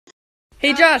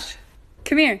Hey, Josh,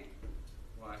 come here.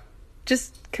 Why?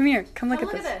 Just come here. Come look at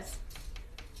this. Look at this.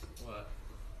 What?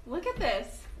 Look at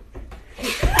this.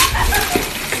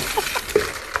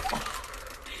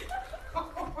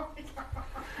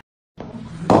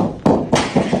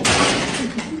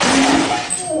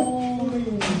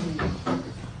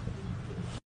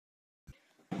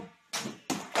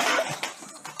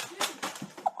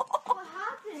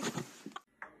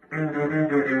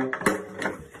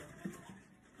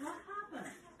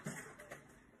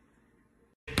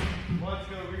 Let's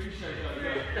go, ricochet,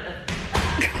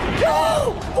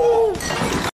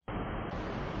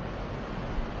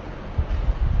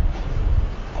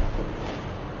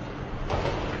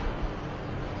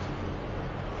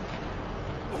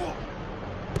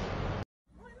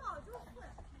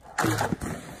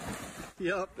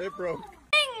 Yup, it broke.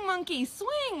 Swing, monkey,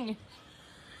 swing!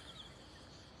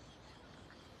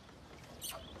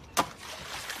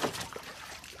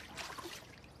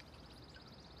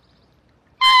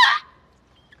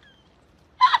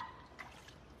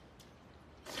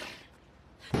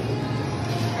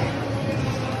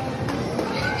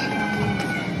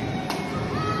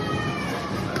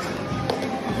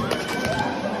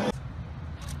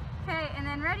 Okay, and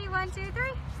then ready, 1, 2,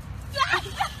 3.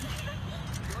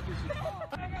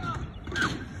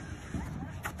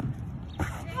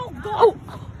 Oh, go!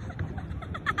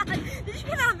 Did you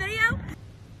get that on video?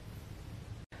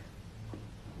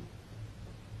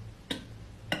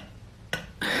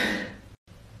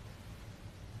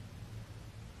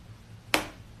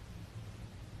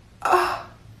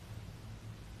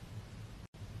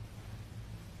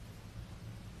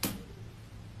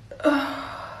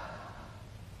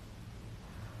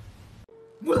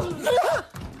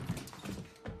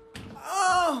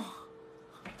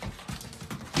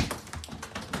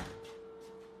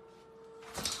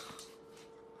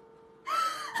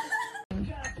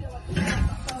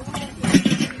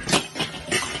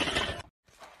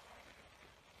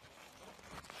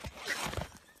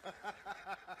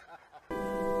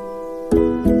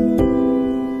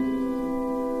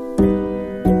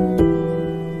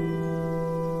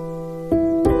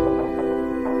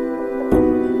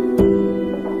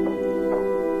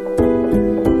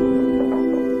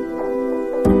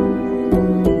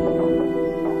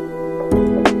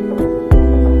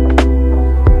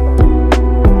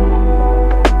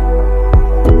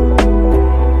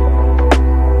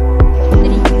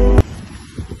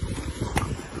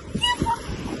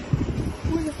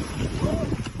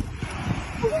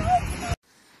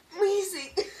 Razy,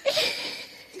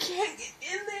 you can't get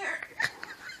in there.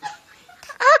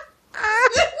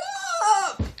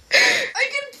 Stop! I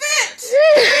can fit!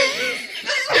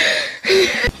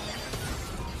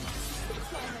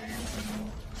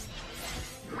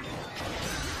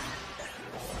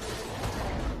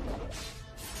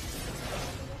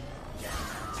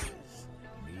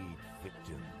 Need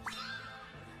victims.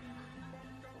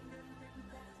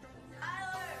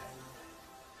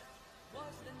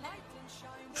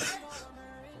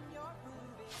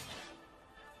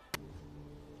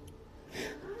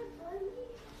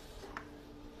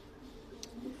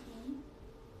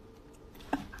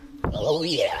 Oh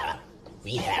yeah,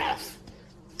 we have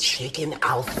chicken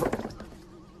Alfredo.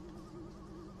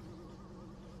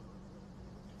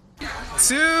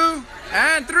 2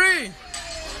 and 3.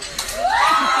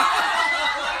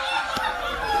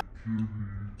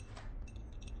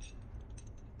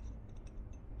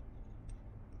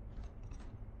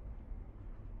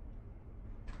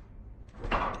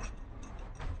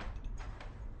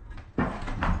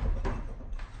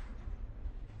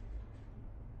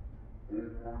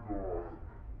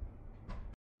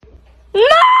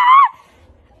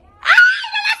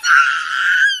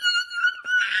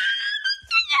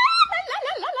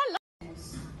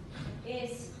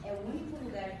 Esse é o único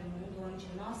lugar do mundo onde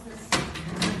nossas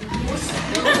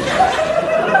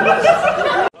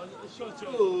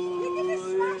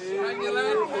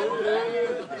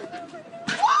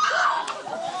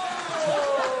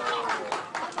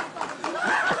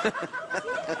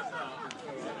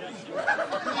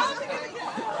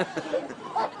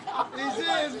He's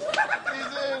in.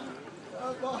 He's in.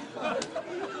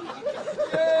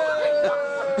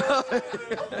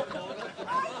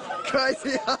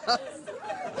 Crazy ass.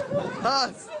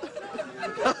 Us.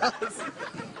 Us.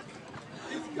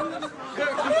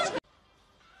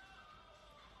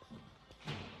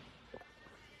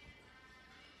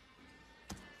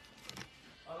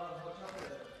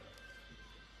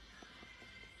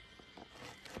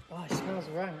 Oh, it smells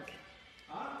rank.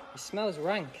 It smells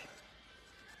rank.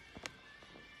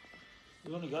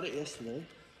 You only got it yesterday.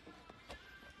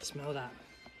 Smell that.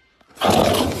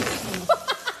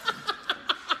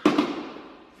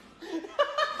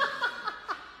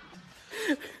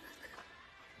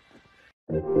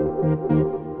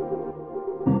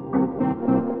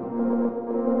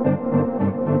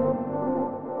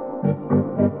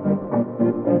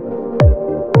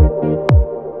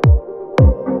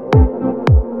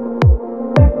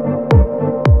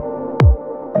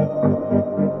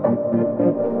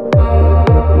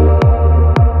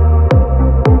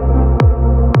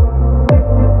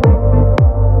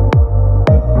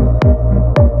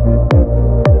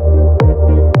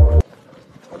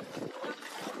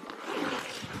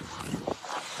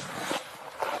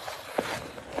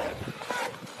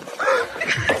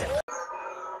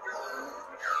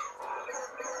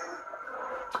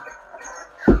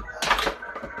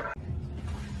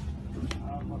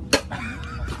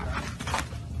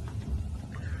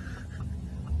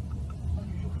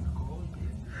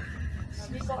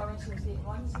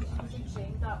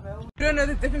 You don't know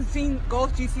the difference between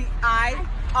Golf GC I,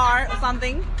 R, or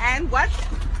something, and what?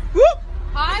 Whoop!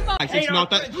 Hi, Mom. It's not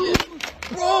that.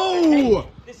 Bro!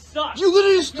 This sucks. You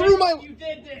literally just threw my. You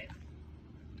did this.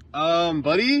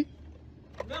 Buddy?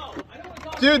 No, I don't want to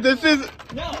talk. Dude, this is.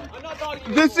 No, I'm not talking to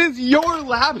you. This is your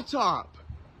laptop.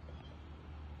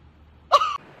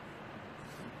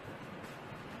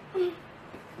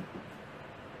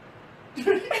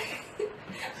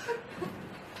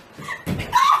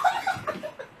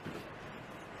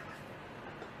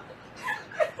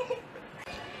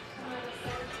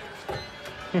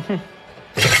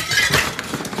 There's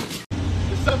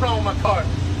something wrong with my car.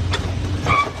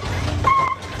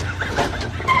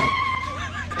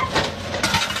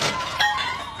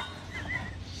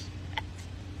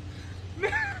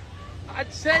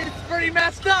 I'd say it's pretty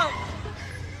messed up.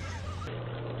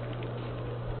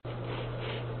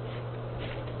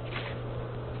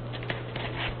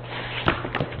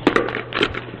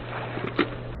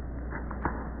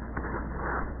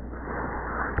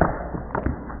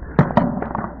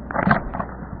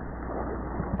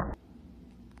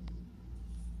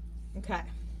 Okay.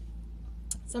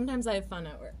 Sometimes I have fun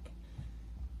at work.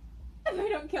 If I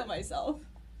don't kill myself.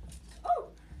 Oh!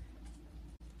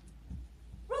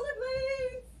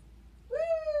 Rollerblades! Woo!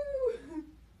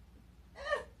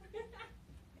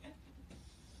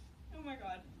 Oh my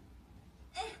god.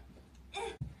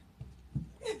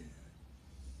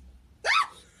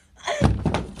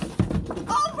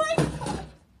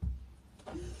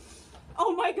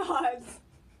 Oh my god! Oh my god!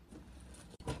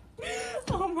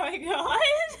 Oh my god!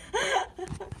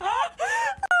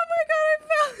 Oh my god, I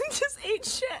fell and just ate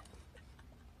shit.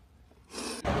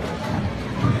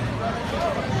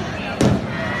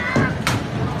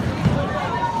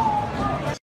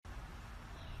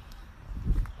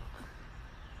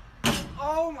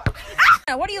 Oh my.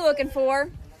 What are you looking for?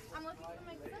 I'm looking for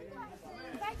my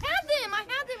sunglasses. I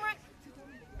had them right.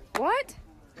 What?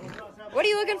 What are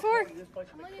you looking for? I'm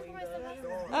looking for my sunglasses.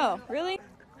 Oh, really?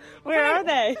 Where are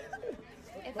they?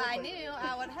 If I knew,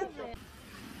 I would have them.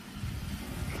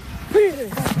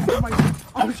 Oh my,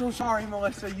 I'm so sorry,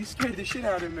 Melissa. You scared the shit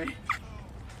out of me.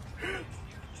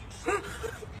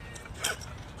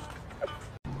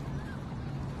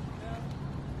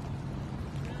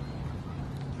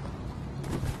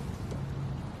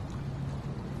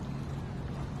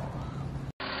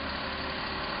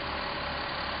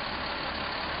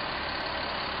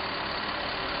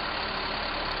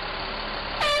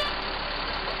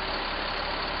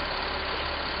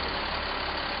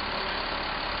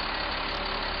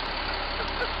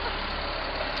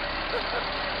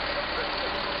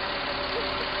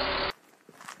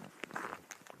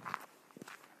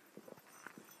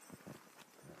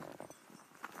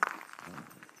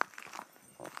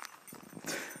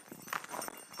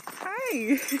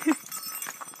 Hi.